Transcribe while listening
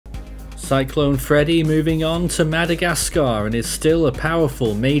Cyclone Freddy moving on to Madagascar and is still a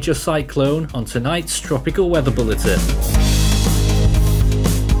powerful major cyclone on tonight's tropical weather bulletin.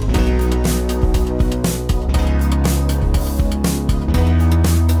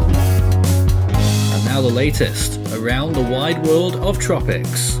 And now the latest around the wide world of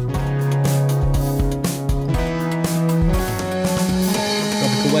tropics.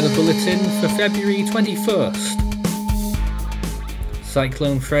 Tropical weather bulletin for February 21st.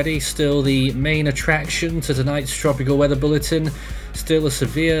 Cyclone Freddy still the main attraction to tonight's tropical weather bulletin. Still a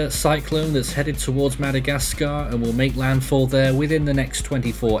severe cyclone that's headed towards Madagascar and will make landfall there within the next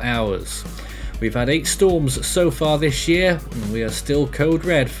 24 hours. We've had 8 storms so far this year, and we are still code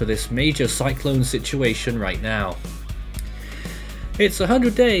red for this major cyclone situation right now. It's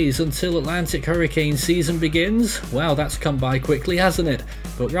 100 days until Atlantic hurricane season begins. Wow, that's come by quickly, hasn't it?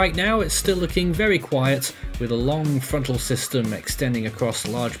 But right now it's still looking very quiet, with a long frontal system extending across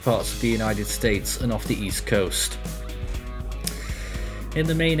large parts of the United States and off the east coast. In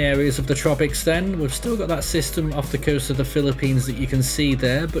the main areas of the tropics then, we've still got that system off the coast of the Philippines that you can see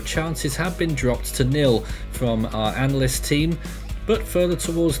there, but chances have been dropped to nil from our analyst team. But further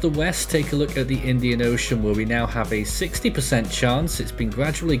towards the west, take a look at the Indian Ocean, where we now have a 60% chance. It's been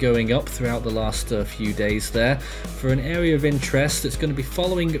gradually going up throughout the last few days there for an area of interest that's going to be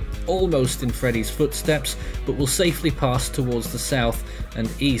following almost in Freddy's footsteps, but will safely pass towards the south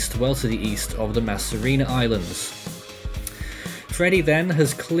and east, well to the east of the Mascarene Islands. Freddy then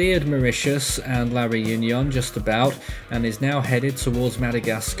has cleared Mauritius and Réunion just about and is now headed towards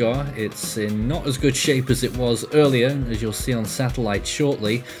Madagascar. It's in not as good shape as it was earlier, as you'll see on satellite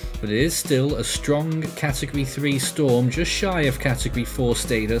shortly, but it is still a strong Category 3 storm, just shy of Category 4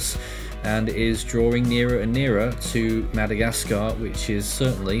 status, and is drawing nearer and nearer to Madagascar, which is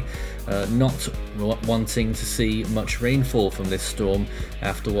certainly not wanting to see much rainfall from this storm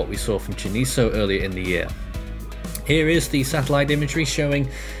after what we saw from Chiniso earlier in the year. Here is the satellite imagery showing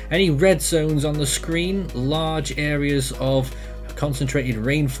any red zones on the screen, large areas of concentrated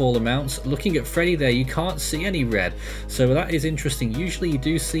rainfall amounts. Looking at Freddy there, you can't see any red, so that is interesting. Usually you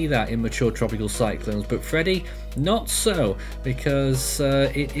do see that in mature tropical cyclones, but Freddy, not so, because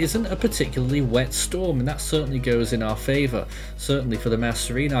it isn't a particularly wet storm, and that certainly goes in our favour. Certainly for the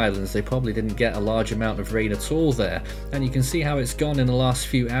Mascarene Islands, they probably didn't get a large amount of rain at all there, and you can see how it's gone in the last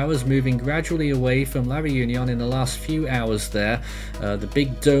few hours, moving gradually away from La Réunion in the last few hours there. The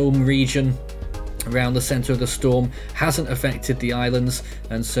big dome region around the centre of the storm hasn't affected the islands,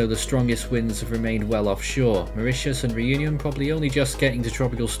 and so the strongest winds have remained well offshore. Mauritius and Réunion probably only just getting to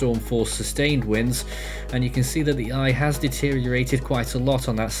tropical storm force sustained winds, and you can see that the eye has deteriorated quite a lot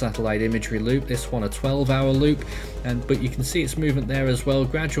on that satellite imagery loop, this one a 12-hour loop, but you can see its movement there as well,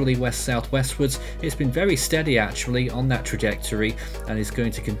 gradually west-southwestwards. It's been very steady actually on that trajectory and is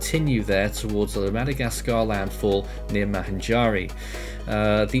going to continue there towards the Madagascar landfall near Mahajari.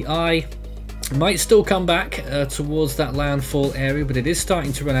 The eye might still come back towards that landfall area, but it is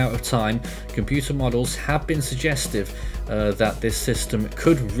starting to run out of time. Computer models have been suggestive that this system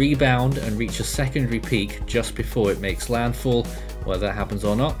could rebound and reach a secondary peak just before it makes landfall. Whether that happens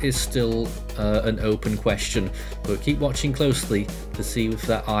or not is still an open question, but keep watching closely to see if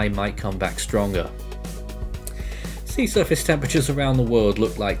that eye might come back stronger. Sea surface temperatures around the world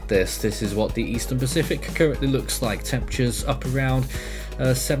look like this. This is what the Eastern Pacific currently looks like. Temperatures up around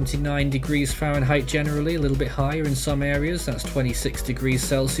 79 degrees Fahrenheit generally, a little bit higher in some areas. That's 26 degrees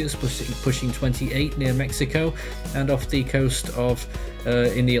Celsius, pushing 28 near Mexico, and off the coast of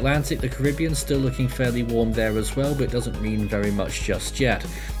in the Atlantic, the Caribbean, still looking fairly warm there as well, but it doesn't mean very much just yet.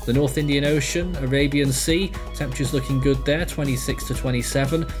 The North Indian Ocean, Arabian Sea, temperatures looking good there, 26 to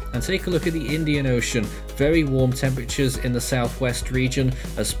 27, and take a look at the Indian Ocean. Very warm temperatures in the southwest region,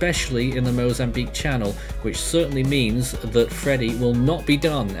 especially in the Mozambique Channel, which certainly means that Freddy will not be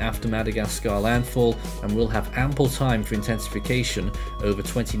done after Madagascar landfall and will have ample time for intensification over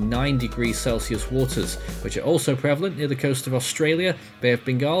 29 degrees Celsius waters, which are also prevalent near the coast of Australia, Bay of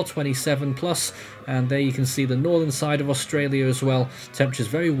Bengal 27 plus, and there you can see the northern side of Australia as well. Temperatures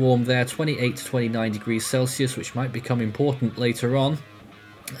very warm there, 28 to 29 degrees Celsius, which might become important later on.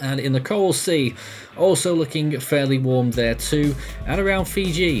 And in the Coral Sea, also looking fairly warm there too, and around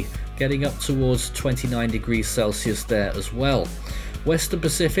Fiji, getting up towards 29 degrees Celsius there as well. Western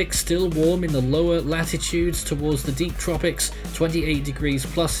Pacific still warm in the lower latitudes towards the deep tropics, 28 degrees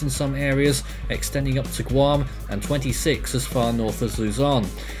plus in some areas, extending up to Guam, and 26 as far north as Luzon.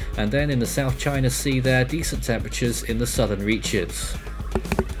 And then in the South China Sea there, decent temperatures in the southern reaches.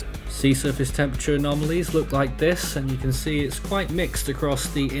 Sea surface temperature anomalies look like this, and you can see it's quite mixed across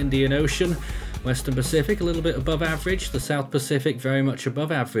the Indian Ocean. Western Pacific a little bit above average, the South Pacific very much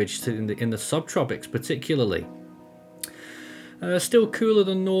above average in the subtropics particularly. Still cooler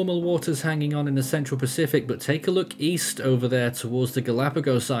than normal waters hanging on in the Central Pacific, but take a look east over there towards the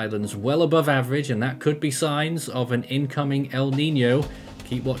Galapagos Islands, well above average, and that could be signs of an incoming El Nino.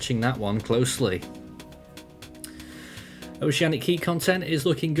 Keep watching that one closely. Oceanic heat content is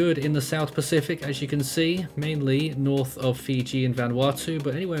looking good in the South Pacific, as you can see, mainly north of Fiji and Vanuatu,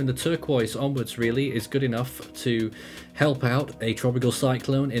 but anywhere in the turquoise onwards really is good enough to help out a tropical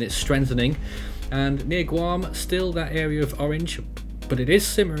cyclone in its strengthening. And near Guam, still that area of orange, but it is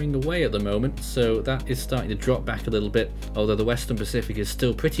simmering away at the moment, so that is starting to drop back a little bit, although the Western Pacific is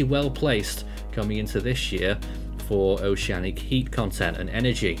still pretty well placed coming into this year for oceanic heat content and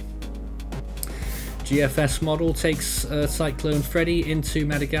energy. GFS model takes Cyclone Freddy into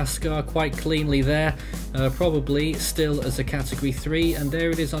Madagascar quite cleanly there, probably still as a category 3, and there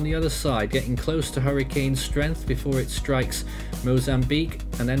it is on the other side, getting close to hurricane strength before it strikes Mozambique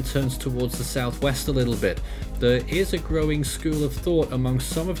and then turns towards the southwest a little bit. There is a growing school of thought among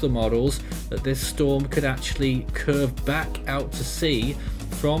some of the models that this storm could actually curve back out to sea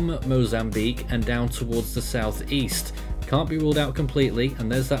from Mozambique and down towards the southeast. Can't be ruled out completely, and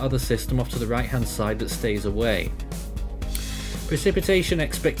there's that other system off to the right hand side that stays away. Precipitation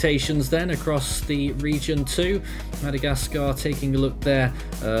expectations then across the region too. Madagascar, taking a look there,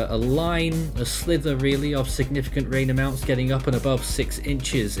 a slither really of significant rain amounts getting up and above 6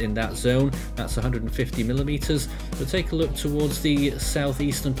 inches in that zone. That's 150 millimeters. But take a look towards the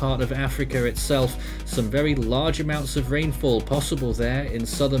southeastern part of Africa itself. Some very large amounts of rainfall possible there in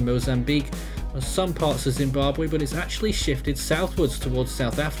southern Mozambique. Some parts of Zimbabwe, but it's actually shifted southwards towards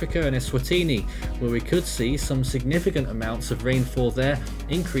South Africa and Eswatini, where we could see some significant amounts of rainfall there,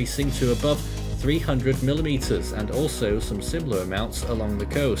 increasing to above 300 millimeters, and also some similar amounts along the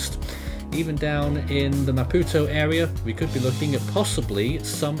coast. Even down in the Maputo area, we could be looking at possibly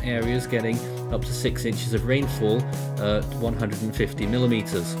some areas getting up to 6 inches of rainfall, 150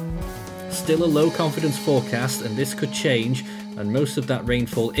 millimeters. Still a low confidence forecast, and this could change, and most of that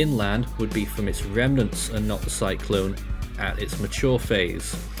rainfall inland would be from its remnants and not the cyclone at its mature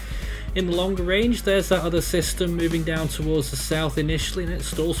phase. In the longer range, there's that other system moving down towards the south initially, and it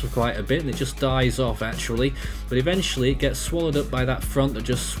stalls for quite a bit and it just dies off actually, but eventually it gets swallowed up by that front that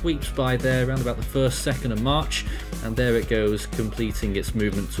just sweeps by there around about the 1st, 2nd of March, and there it goes, completing its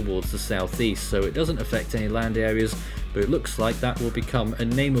movement towards the southeast. So it doesn't affect any land areas, but it looks like that will become a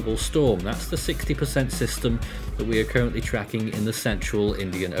nameable storm. That's the 60% system that we are currently tracking in the central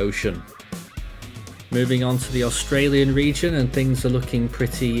Indian Ocean. Moving on to the Australian region, and things are looking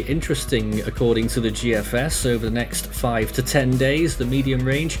pretty interesting according to the GFS over the next 5 to 10 days. The medium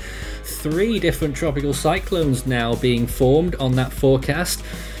range, 3 different tropical cyclones now being formed on that forecast,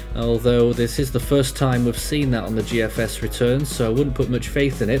 although this is the first time we've seen that on the GFS return, so I wouldn't put much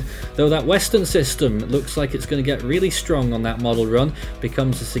faith in it. Though that western system looks like it's going to get really strong on that model run,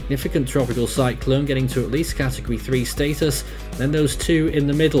 becomes a significant tropical cyclone, getting to at least category 3 status. Then those 2 in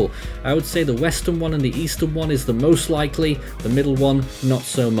the middle, I would say the western one and the eastern one is the most likely, the middle one not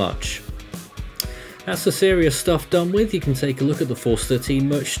so much. That's the serious stuff done with. You can take a look at the Force 13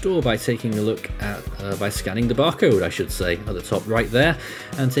 merch store by taking a look at, by scanning the barcode, I should say, at the top right there,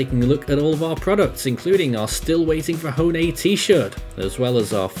 and taking a look at all of our products, including our Still Waiting for Hone t-shirt, as well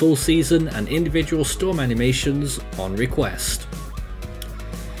as our full season and individual storm animations on request.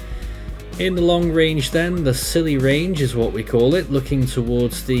 In the long range then, the Silly Range is what we call it, looking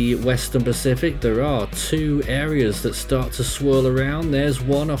towards the Western Pacific, there are 2 areas that start to swirl around. There's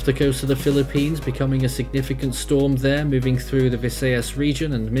one off the coast of the Philippines, becoming a significant storm there, moving through the Visayas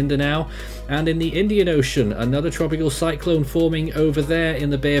region and Mindanao. And in the Indian Ocean, another tropical cyclone forming over there in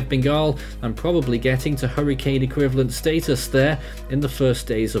the Bay of Bengal, and probably getting to hurricane equivalent status there in the first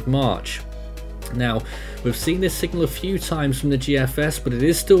days of March. Now, we've seen this signal a few times from the GFS, but it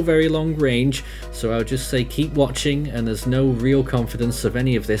is still very long range, so I would just say keep watching, and there's no real confidence of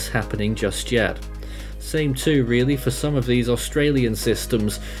any of this happening just yet. Same too really for some of these Australian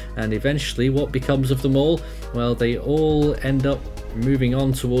systems, and eventually what becomes of them all? Well, they all end up moving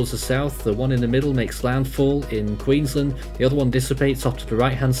on towards the south. The one in the middle makes landfall in Queensland, the other one dissipates off to the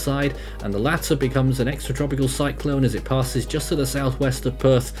right hand side, and the latter becomes an extratropical cyclone as it passes just to the southwest of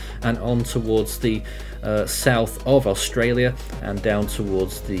Perth and on towards the south of Australia and down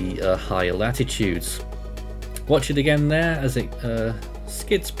towards the higher latitudes. Watch it again there as it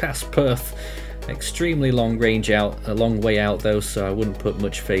skids past Perth. Extremely long range out, a long way out though, so I wouldn't put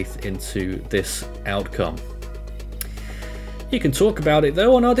much faith into this outcome. You can talk about it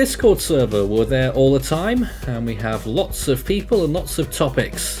though on our Discord server. We're there all the time and we have lots of people and lots of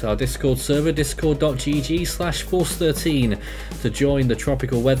topics. Our Discord server, discord.gg/force13, to join the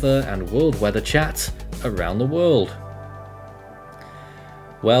tropical weather and world weather chat around the world.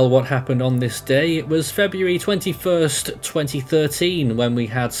 Well, what happened on this day? It was February 21st, 2013, when we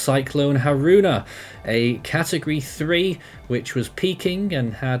had Cyclone Haruna, a Category 3, which was peaking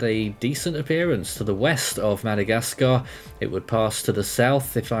and had a decent appearance to the west of Madagascar. It would pass to the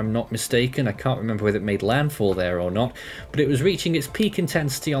south, if I'm not mistaken. I can't remember whether it made landfall there or not, but it was reaching its peak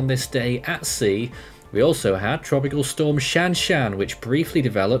intensity on this day at sea. We also had Tropical Storm Shanshan, which briefly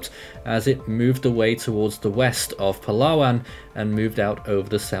developed as it moved away towards the west of Palawan and moved out over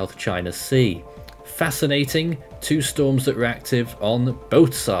the South China Sea. Fascinating, two storms that were active on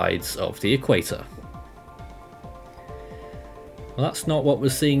both sides of the equator. Well, that's not what we're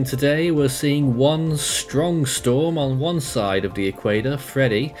seeing today. We're seeing one strong storm on one side of the equator,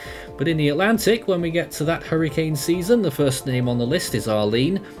 Freddy. But in the Atlantic, when we get to that hurricane season, the first name on the list is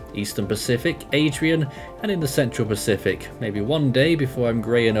Arlene, Eastern Pacific, Adrian, and in the Central Pacific. Maybe one day before I'm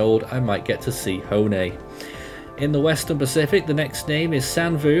grey and old, I might get to see Hone. In the Western Pacific, the next name is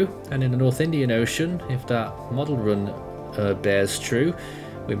Sanvu, and in the North Indian Ocean, if that model run bears true,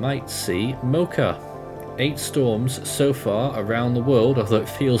 we might see Mocha. 8 storms so far around the world, although it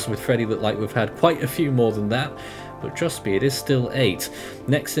feels with Freddy that like we've had quite a few more than that, but trust me, it is still 8.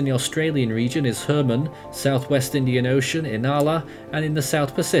 Next in the Australian region is Herman, Southwest Indian Ocean, Inala, and in the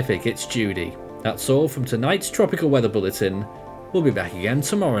South Pacific it's Judy. That's all from tonight's Tropical Weather Bulletin. We'll be back again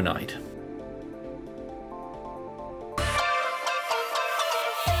tomorrow night.